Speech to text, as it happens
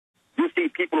see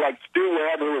people like Stu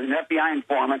Webb, who was an FBI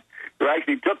informant, who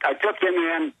actually I took him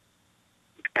in,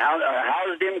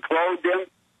 housed him, clothed him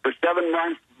for 7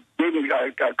 months, gave him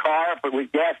a car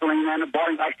with gasoline in it,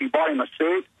 actually bought him a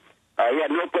suit. He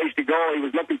had no place to go. He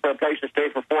was looking for a place to stay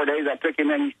for 4 days. I took him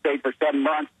in. He stayed for 7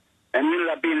 months, and he ended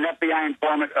up being an FBI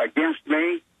informant against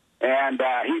me. And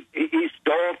he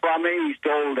stole from me. He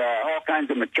stole all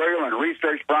kinds of material and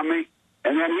research from me.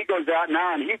 And then he goes out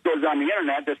now and he goes on the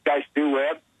internet, this guy Stu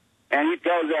Webb, and he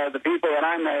tells the people that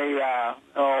I'm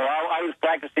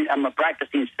a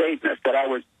practicing Satanist, that I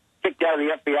was kicked out of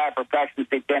the FBI for practicing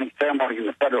satanic ceremonies in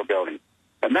the federal building.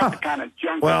 And that's the kind of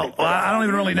junk. Well, I don't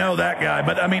even really know that guy,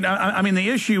 but I mean, the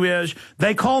issue is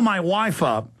they call my wife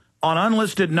up on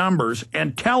unlisted numbers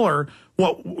and tell her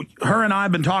what her and I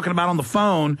have been talking about on the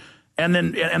phone, and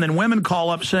then women call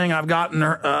up saying I've gotten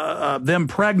them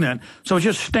pregnant. So it's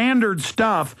just standard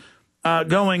stuff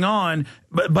going on.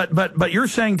 But you're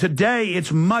saying today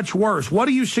it's much worse. What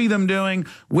do you see them doing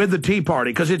with the Tea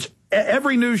Party? Because it's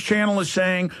every news channel is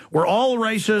saying we're all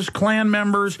racist, Klan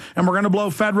members, and we're going to blow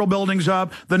federal buildings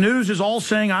up. The news is all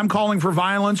saying I'm calling for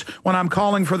violence when I'm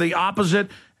calling for the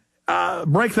opposite.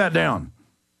 Break that down.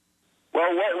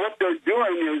 Well, what they're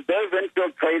doing is they've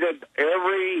infiltrated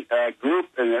every group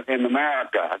in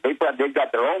America. They've got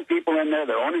their own people in there,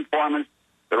 their own informants,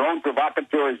 their own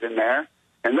provocateurs in there,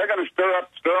 and they're going to stir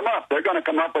them up. They're going to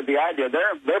come up with the idea.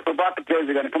 Their provocateurs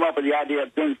are going to come up with the idea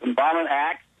of doing some violent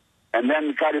acts, and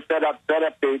then try to set up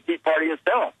the Tea Party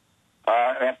itself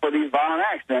for these violent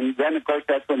acts. And then, of course,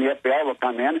 that's when the FBI will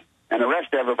come in and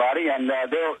arrest everybody, and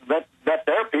they'll let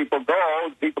their people go.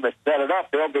 The people that set it up,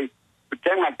 they'll be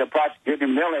pretend like they're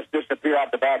prosecuting, they'll just disappear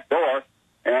out the back door,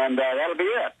 and that'll be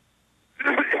it.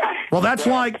 Well, that's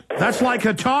like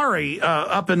Hatari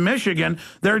up in Michigan.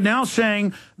 They're now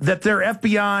saying that their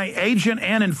FBI agent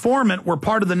and informant were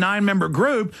part of the 9-member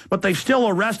group, but they still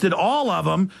arrested all of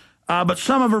them, but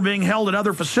some of them are being held at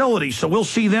other facilities, so we'll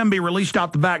see them be released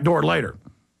out the back door later.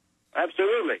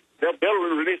 Absolutely. They'll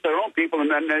release their own people, and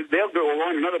then they'll go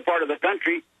along another part of the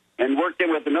country and work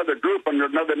in with another group under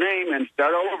another name and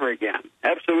start all over again.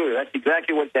 Absolutely. That's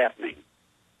exactly what's happening.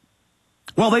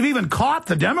 Well, they've even caught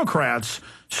the Democrats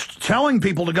telling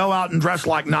people to go out and dress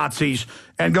like Nazis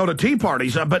and go to tea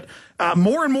parties. But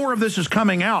more and more of this is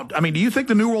coming out. I mean, do you think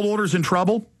the New World Order's in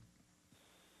trouble?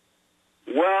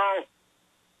 Well,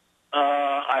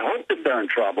 I hope that they're in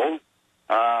trouble,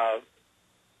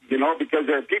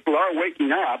 because people are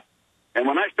waking up. And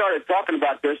when I started talking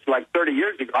about this like 30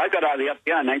 years ago, I got out of the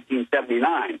FBI in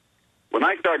 1979. When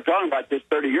I started talking about this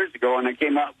 30 years ago and I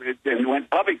came out and went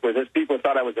public with this, people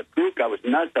thought I was a kook, I was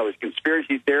nuts, I was a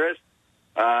conspiracy theorist.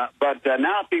 But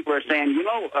now people are saying,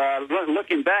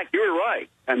 looking back, you were right.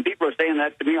 And people are saying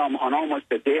that to me on almost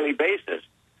a daily basis.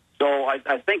 So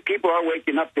I think people are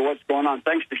waking up to what's going on,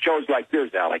 thanks to shows like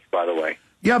yours, Alex, by the way.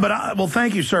 Yeah, but well,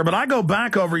 thank you, sir. But I go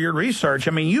back over your research.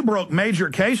 I mean, you broke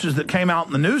major cases that came out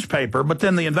in the newspaper, but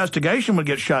then the investigation would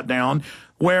get shut down,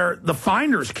 where the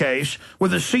Finders case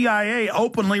with the CIA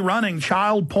openly running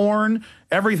child porn,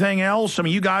 everything else. I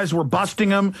mean, you guys were busting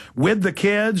them with the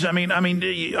kids. I mean,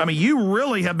 you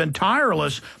really have been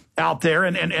tireless out there,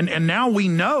 and now we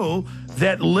know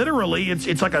that literally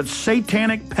it's like a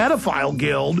satanic pedophile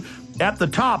guild at the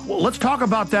top. Well, let's talk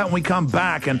about that when we come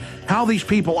back, and how these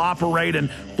people operate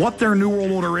and what their New World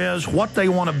Order is, what they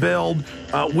want to build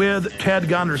with Ted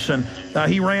Gunderson.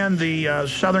 He ran the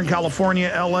Southern California,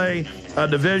 L.A.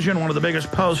 Division, one of the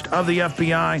biggest posts of the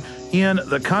FBI in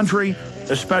the country,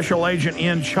 the special agent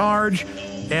in charge,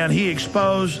 and he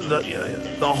exposed the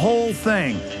whole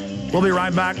thing. We'll be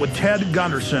right back with Ted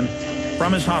Gunderson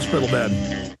from his hospital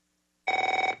bed.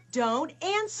 Don't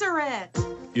answer it.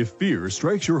 If fear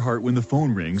strikes your heart when the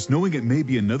phone rings, knowing it may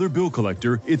be another bill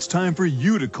collector, it's time for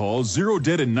you to call Zero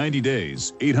Debt in 90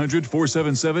 days.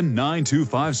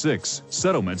 800-477-9256.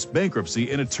 Settlements,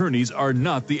 bankruptcy, and attorneys are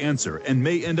not the answer and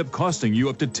may end up costing you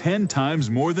up to 10 times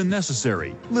more than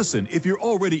necessary. Listen, if you're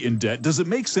already in debt, does it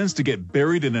make sense to get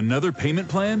buried in another payment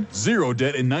plan? Zero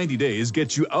Debt in 90 days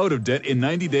gets you out of debt in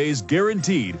 90 days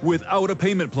guaranteed, without a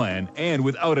payment plan and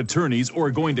without attorneys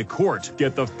or going to court.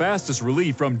 Get the fastest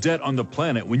relief from debt on the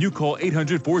planet when you call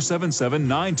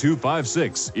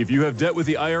 800-477-9256. If you have debt with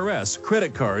the IRS,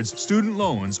 credit cards, student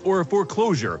loans, or a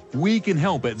foreclosure, we can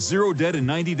help at Zero Debt in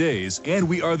 90 days, and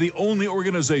we are the only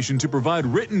organization to provide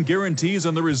written guarantees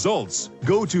on the results.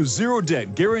 Go to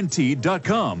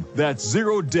ZeroDebtGuaranteed.com. That's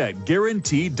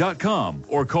ZeroDebtGuaranteed.com.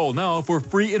 Or call now for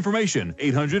free information.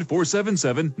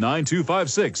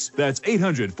 800-477-9256. That's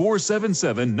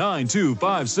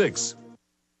 800-477-9256.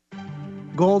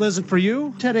 Gold isn't for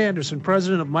you? Ted Anderson,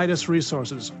 president of Midas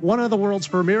Resources, one of the world's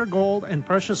premier gold and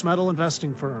precious metal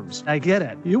investing firms. I get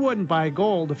it. You wouldn't buy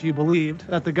gold if you believed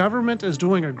that the government is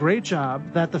doing a great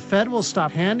job, that the Fed will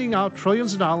stop handing out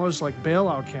trillions of dollars like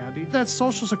bailout candy, that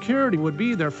Social Security would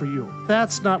be there for you.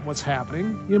 That's not what's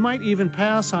happening. You might even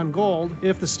pass on gold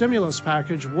if the stimulus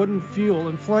package wouldn't fuel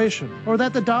inflation, or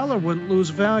that the dollar wouldn't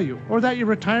lose value, or that your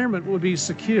retirement would be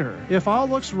secure. If all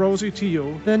looks rosy to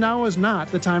you, then now is not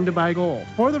the time to buy gold.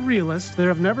 For the realist, there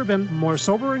have never been more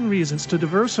sobering reasons to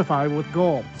diversify with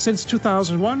gold. Since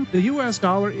 2001, the U.S.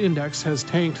 dollar index has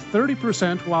tanked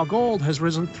 30% while gold has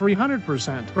risen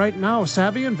 300%. Right now,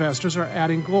 savvy investors are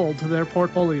adding gold to their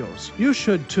portfolios. You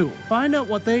should too. Find out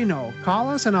what they know. Call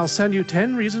us and I'll send you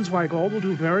 10 reasons why gold will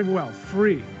do very well,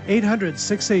 free.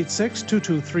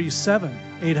 800-686-2237.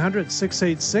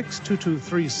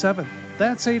 800-686-2237.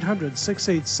 That's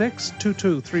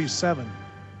 800-686-2237.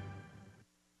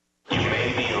 You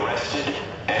may be arrested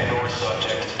and or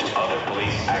subject to other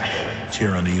police action.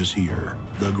 Tyranny is here.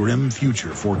 The grim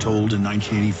future foretold in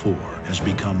 1984 has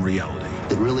become reality.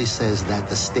 It really says that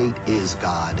the state is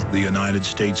God. The United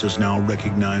States is now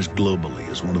recognized globally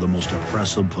as one of the most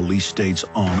oppressive police states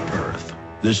on earth.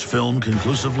 This film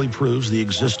conclusively proves the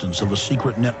existence of a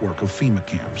secret network of FEMA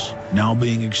camps, now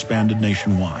being expanded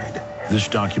nationwide. This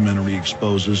documentary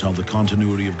exposes how the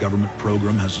continuity of government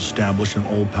program has established an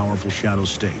all-powerful shadow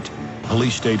state.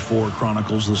 Police State 4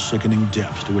 chronicles the sickening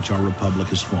depths to which our republic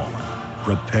has fallen.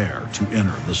 Prepare to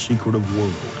enter the secretive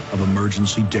world of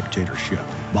emergency dictatorship.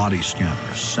 Body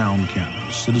scanners, sound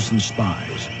cameras, citizen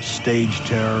spies, stage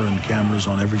terror, and cameras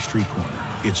on every street corner.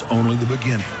 It's only the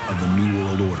beginning of the New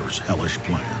World Order's hellish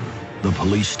plan. The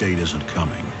police state isn't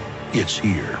coming. It's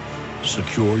here.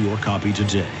 Secure your copy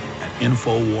today at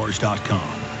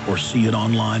Infowars.com or see it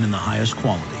online in the highest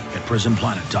quality at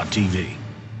PrisonPlanet.tv.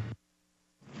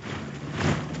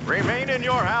 Remain in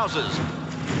your houses.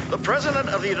 The President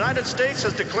of the United States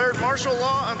has declared martial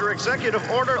law under Executive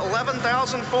Order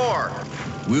 11,004.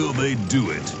 Will they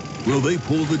do it? Will they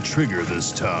pull the trigger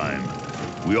this time?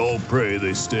 We all pray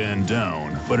they stand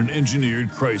down, but an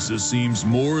engineered crisis seems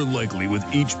more likely with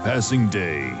each passing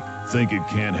day. Think it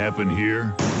can't happen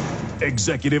here?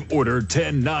 Executive Order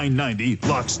 10990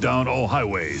 locks down all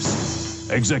highways.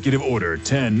 Executive Order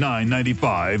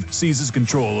 10995 seizes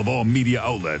control of all media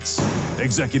outlets.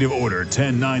 Executive Order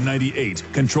 10998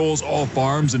 controls all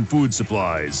farms and food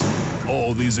supplies.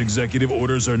 All these executive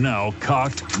orders are now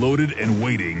cocked, loaded, and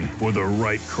waiting for the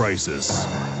right crisis.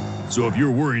 So if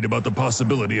you're worried about the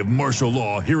possibility of martial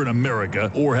law here in America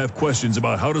or have questions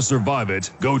about how to survive it,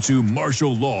 go to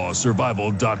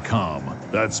martiallawsurvival.com.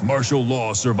 That's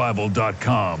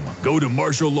martiallawsurvival.com. Go to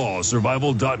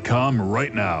martiallawsurvival.com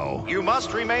right now. You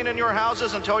must remain in your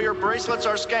houses until your bracelets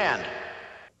are scanned.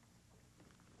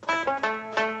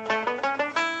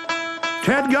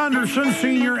 Ted Gunderson,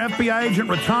 senior FBI agent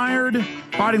retired,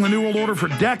 fighting the New World Order for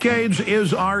decades,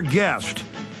 is our guest.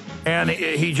 And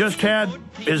he just had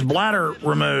his bladder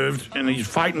removed, and he's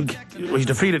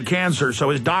defeated cancer,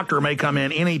 so his doctor may come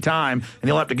in any time, and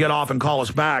he'll have to get off and call us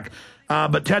back.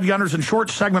 But Ted Gunderson, short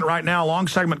segment right now, long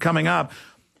segment coming up.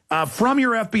 From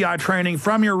your FBI training,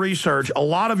 from your research, a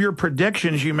lot of your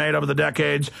predictions you made over the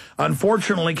decades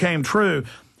unfortunately came true.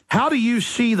 How do you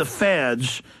see the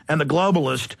feds and the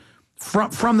globalists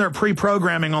from their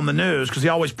pre-programming on the news, because they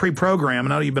always pre-program, I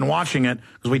know you've been watching it,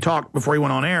 because we talked before you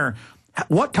went on air,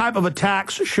 what type of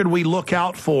attacks should we look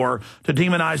out for to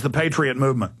demonize the Patriot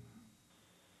movement?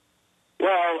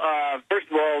 Well, first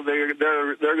of all, they're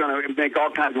going to make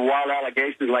all kinds of wild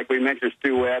allegations, like we mentioned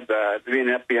Stu Webb being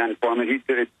an FBI informant. He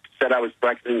said I was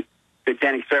practicing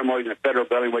satanic ceremonies in a federal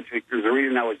building, which was the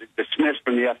reason I was dismissed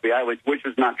from the FBI, which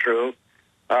was not true.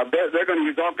 They're going to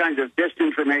use all kinds of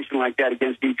disinformation like that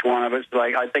against each one of us.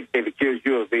 Like I think they've accused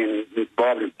you of being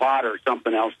involved in pot or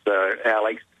something else,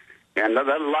 Alex. And there's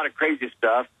a lot of crazy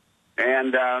stuff.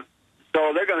 And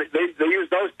so they use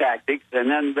those tactics, and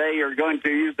then they are going to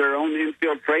use their own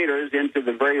infiltrators into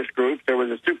the various groups. There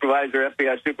was a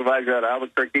FBI supervisor out of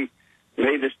Albuquerque,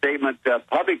 made a statement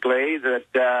publicly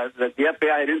that the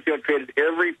FBI had infiltrated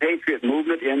every patriot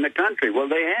movement in the country. Well,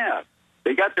 they have.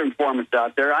 They got their informants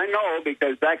out there. I know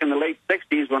because back in the late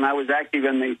 60s when I was active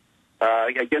in the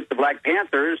against the Black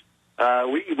Panthers,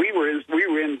 we were in,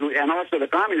 and also the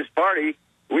Communist Party,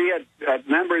 we had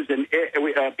members and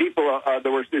people that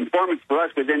were informants for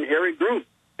us within every group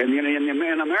in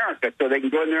America, so they can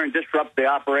go in there and disrupt the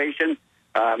operation,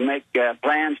 make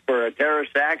plans for a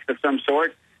terrorist acts of some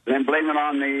sort, and then blame it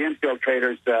on the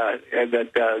infiltrators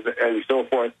and so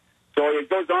forth. So it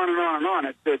goes on and on and on.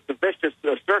 It's a vicious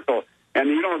circle. And,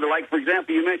 you know, like, for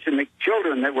example, you mentioned the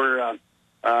children that were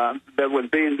that was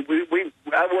being.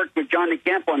 I worked with Johnny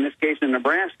Kemp on this case in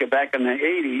Nebraska back in the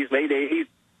 80s, late 80s,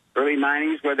 early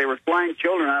 90s, where they were flying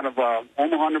children out of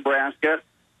Omaha, Nebraska.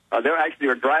 They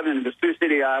were driving into Sioux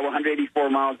City, Iowa, 184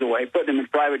 miles away, putting them in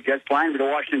private jets, flying to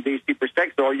Washington, D.C. for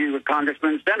sex orgies with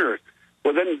congressmen and senators.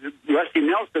 Well, then Rusty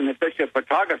Nelson, the official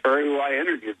photographer, who I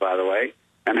interviewed, by the way,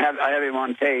 and I have him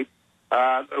on tape,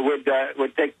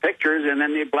 would take pictures, and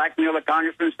then they blackmail the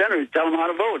congressmen and senators, tell them how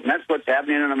to vote. And that's what's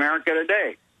happening in America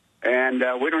today. And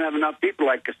we don't have enough people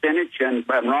like Kucinich and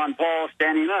Ron Paul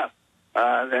standing up.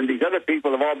 And these other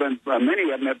people have all been,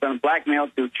 many of them have been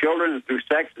blackmailed through children and through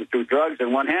sex and through drugs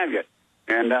and what have you.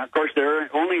 And, of course, they're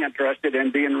only interested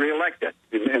in being reelected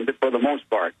for the most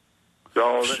part.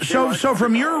 So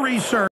from your research,